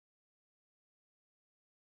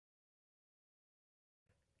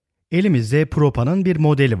Elimizde Propanın bir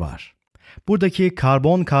modeli var. Buradaki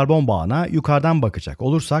karbon-karbon bağına yukarıdan bakacak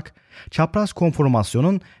olursak, çapraz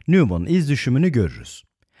konformasyonun Newman iz düşümünü görürüz.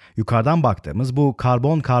 Yukarıdan baktığımız bu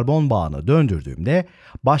karbon-karbon bağını döndürdüğümde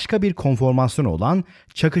başka bir konformasyon olan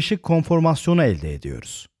çakışık konformasyonu elde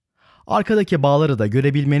ediyoruz. Arkadaki bağları da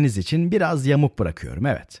görebilmeniz için biraz yamuk bırakıyorum,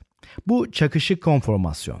 evet. Bu çakışık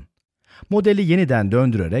konformasyon. Modeli yeniden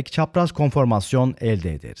döndürerek çapraz konformasyon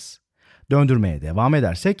elde ederiz. Döndürmeye devam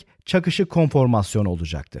edersek çakışık konformasyon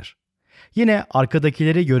olacaktır. Yine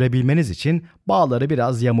arkadakileri görebilmeniz için bağları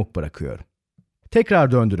biraz yamuk bırakıyorum.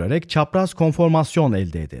 Tekrar döndürerek çapraz konformasyon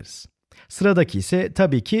elde ederiz. Sıradaki ise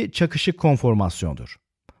tabii ki çakışık konformasyondur.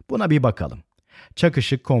 Buna bir bakalım.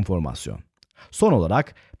 Çakışık konformasyon. Son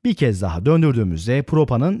olarak bir kez daha döndürdüğümüzde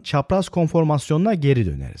Propanın çapraz konformasyonuna geri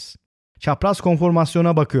döneriz. Çapraz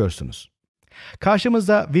konformasyona bakıyorsunuz.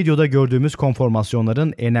 Karşımızda videoda gördüğümüz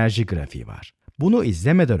konformasyonların enerji grafiği var. Bunu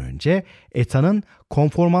izlemeden önce ETA'nın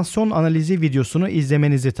konformasyon analizi videosunu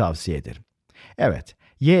izlemenizi tavsiye ederim. Evet,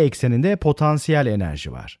 y ekseninde potansiyel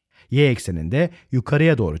enerji var. Y ekseninde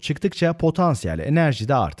yukarıya doğru çıktıkça potansiyel enerji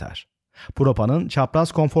de artar. Propanın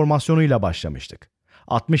çapraz konformasyonuyla başlamıştık.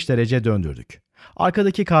 60 derece döndürdük.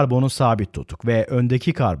 Arkadaki karbonu sabit tuttuk ve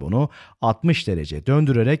öndeki karbonu 60 derece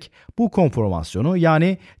döndürerek bu konformasyonu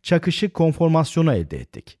yani çakışık konformasyonu elde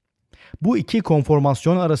ettik. Bu iki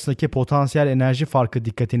konformasyon arasındaki potansiyel enerji farkı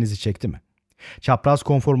dikkatinizi çekti mi? Çapraz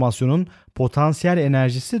konformasyonun potansiyel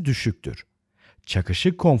enerjisi düşüktür.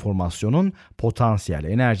 Çakışık konformasyonun potansiyel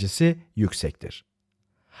enerjisi yüksektir.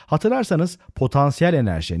 Hatırlarsanız potansiyel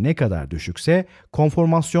enerji ne kadar düşükse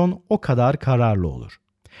konformasyon o kadar kararlı olur.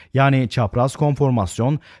 Yani çapraz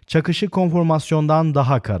konformasyon çakışık konformasyondan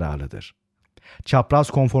daha kararlıdır. Çapraz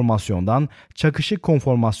konformasyondan çakışık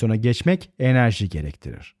konformasyona geçmek enerji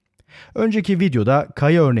gerektirir. Önceki videoda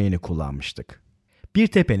kaya örneğini kullanmıştık. Bir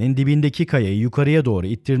tepenin dibindeki kayayı yukarıya doğru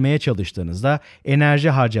ittirmeye çalıştığınızda enerji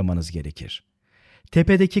harcamanız gerekir.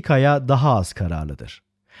 Tepedeki kaya daha az kararlıdır.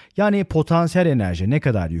 Yani potansiyel enerji ne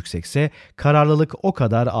kadar yüksekse kararlılık o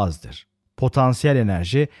kadar azdır. Potansiyel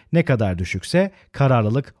enerji ne kadar düşükse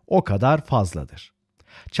kararlılık o kadar fazladır.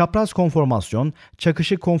 Çapraz konformasyon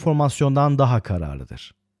çakışık konformasyondan daha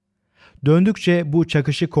kararlıdır. Döndükçe bu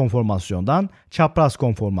çakışık konformasyondan çapraz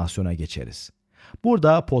konformasyona geçeriz.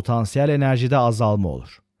 Burada potansiyel enerjide azalma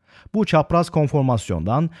olur. Bu çapraz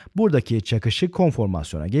konformasyondan buradaki çakışık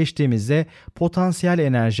konformasyona geçtiğimizde potansiyel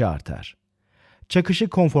enerji artar.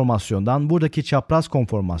 Çakışık konformasyondan buradaki çapraz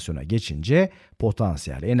konformasyona geçince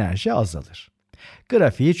potansiyel enerji azalır.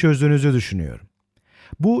 Grafiği çözdüğünüzü düşünüyorum.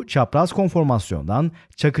 Bu çapraz konformasyondan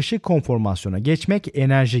çakışık konformasyona geçmek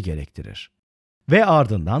enerji gerektirir. Ve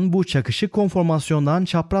ardından bu çakışık konformasyondan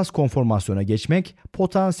çapraz konformasyona geçmek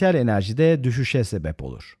potansiyel enerjide düşüşe sebep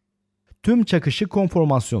olur. Tüm çakışık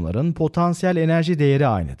konformasyonların potansiyel enerji değeri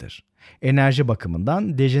aynıdır. Enerji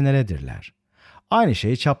bakımından dejeneredirler. Aynı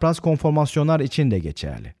şey çapraz konformasyonlar için de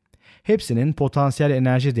geçerli. Hepsinin potansiyel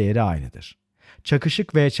enerji değeri aynıdır.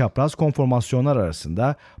 Çakışık ve çapraz konformasyonlar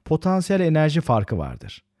arasında potansiyel enerji farkı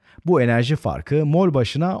vardır. Bu enerji farkı mol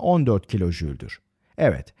başına 14 kilojüldür.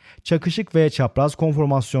 Evet, çakışık ve çapraz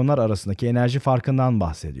konformasyonlar arasındaki enerji farkından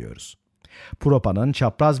bahsediyoruz. Propanın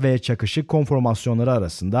çapraz ve çakışık konformasyonları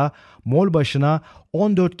arasında mol başına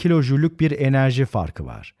 14 kilojüllük bir enerji farkı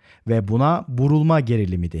var ve buna burulma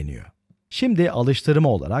gerilimi deniyor. Şimdi alıştırma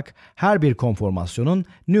olarak her bir konformasyonun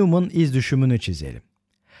Newman iz düşümünü çizelim.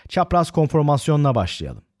 Çapraz konformasyonla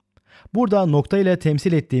başlayalım. Burada nokta ile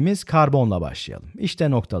temsil ettiğimiz karbonla başlayalım.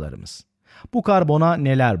 İşte noktalarımız. Bu karbona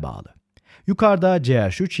neler bağlı? Yukarıda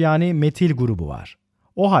CH3 yani metil grubu var.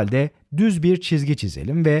 O halde düz bir çizgi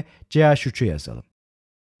çizelim ve CH3'ü yazalım.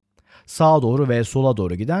 Sağa doğru ve sola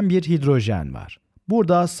doğru giden bir hidrojen var.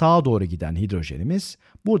 Burada sağa doğru giden hidrojenimiz,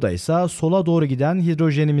 burada ise sola doğru giden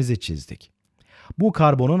hidrojenimizi çizdik. Bu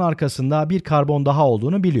karbonun arkasında bir karbon daha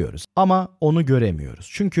olduğunu biliyoruz ama onu göremiyoruz.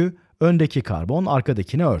 Çünkü öndeki karbon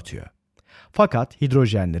arkadakini örtüyor. Fakat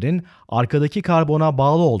hidrojenlerin arkadaki karbona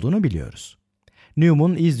bağlı olduğunu biliyoruz.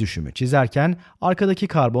 Newman iz düşümü çizerken arkadaki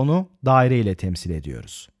karbonu daire ile temsil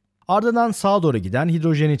ediyoruz. Ardından sağa doğru giden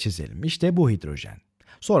hidrojeni çizelim. İşte bu hidrojen.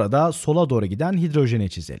 Sonra da sola doğru giden hidrojeni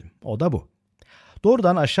çizelim. O da bu.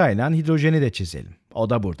 Doğrudan aşağı inen hidrojeni de çizelim. O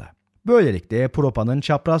da burada. Böylelikle propanın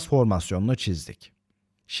çapraz formasyonunu çizdik.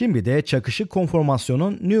 Şimdi de çakışık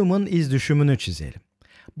konformasyonun Newman iz düşümünü çizelim.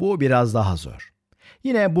 Bu biraz daha zor.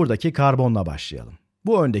 Yine buradaki karbonla başlayalım.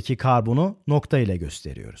 Bu öndeki karbonu nokta ile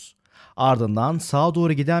gösteriyoruz. Ardından sağa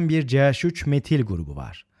doğru giden bir CH3 metil grubu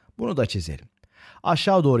var. Bunu da çizelim.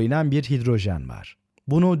 Aşağı doğru inen bir hidrojen var.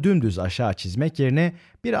 Bunu dümdüz aşağı çizmek yerine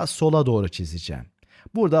biraz sola doğru çizeceğim.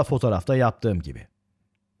 Burada fotoğrafta yaptığım gibi.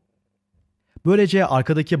 Böylece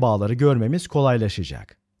arkadaki bağları görmemiz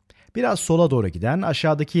kolaylaşacak. Biraz sola doğru giden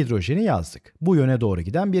aşağıdaki hidrojeni yazdık. Bu yöne doğru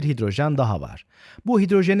giden bir hidrojen daha var. Bu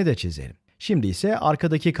hidrojeni de çizelim. Şimdi ise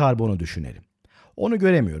arkadaki karbonu düşünelim. Onu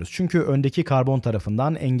göremiyoruz çünkü öndeki karbon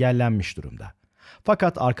tarafından engellenmiş durumda.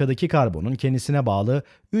 Fakat arkadaki karbonun kendisine bağlı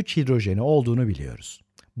 3 hidrojeni olduğunu biliyoruz.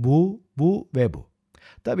 Bu ve bu.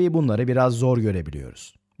 Tabii bunları biraz zor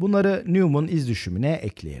görebiliyoruz. Bunları Newman iz düşümüne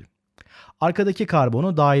ekleyelim. Arkadaki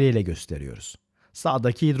karbonu daireyle gösteriyoruz.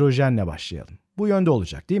 Sağdaki hidrojenle başlayalım. Bu yönde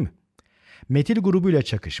olacak değil mi? Metil grubuyla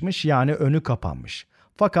çakışmış, yani önü kapanmış.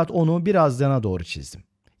 Fakat onu biraz yana doğru çizdim.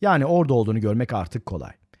 Yani orada olduğunu görmek artık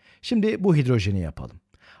kolay. Şimdi bu hidrojeni yapalım.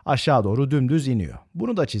 Aşağı doğru dümdüz iniyor.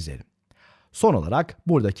 Bunu da çizelim. Son olarak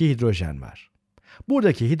buradaki hidrojen var.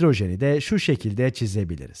 Buradaki hidrojeni de şu şekilde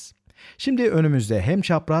çizebiliriz. Şimdi önümüzde hem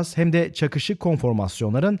çapraz hem de çakışık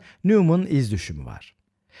konformasyonların Newman iz düşümü var.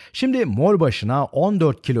 Şimdi mol başına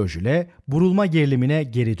 14 kilojüle burulma gerilimine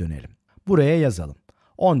geri dönelim. Buraya yazalım.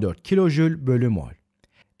 14 kilojül bölü mol.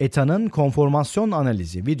 Etanın konformasyon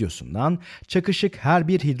analizi videosundan çakışık her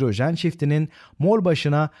bir hidrojen çiftinin mol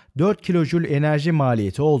başına 4 kilojül enerji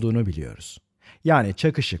maliyeti olduğunu biliyoruz. Yani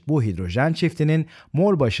çakışık bu hidrojen çiftinin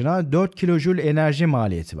mol başına 4 kilojül enerji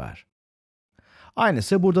maliyeti var.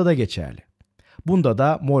 Aynısı burada da geçerli. Bunda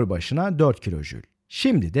da mol başına 4 kilojül.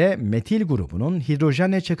 Şimdi de metil grubunun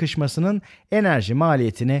hidrojenle çakışmasının enerji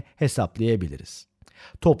maliyetini hesaplayabiliriz.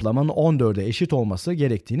 Toplamın 14'e eşit olması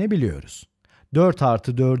gerektiğini biliyoruz. 4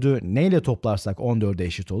 artı 4'ü neyle toplarsak 14'e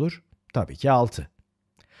eşit olur? Tabii ki 6.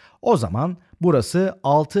 O zaman burası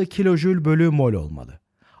 6 kilojül bölü mol olmalı.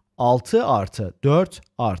 6 artı 4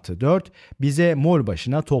 artı 4 bize mol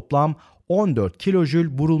başına toplam 14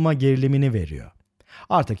 kilojül burulma gerilimini veriyor.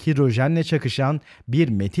 Artık hidrojenle çakışan bir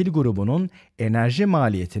metil grubunun enerji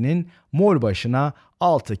maliyetinin mol başına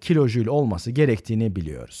 6 kilojül olması gerektiğini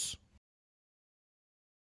biliyoruz.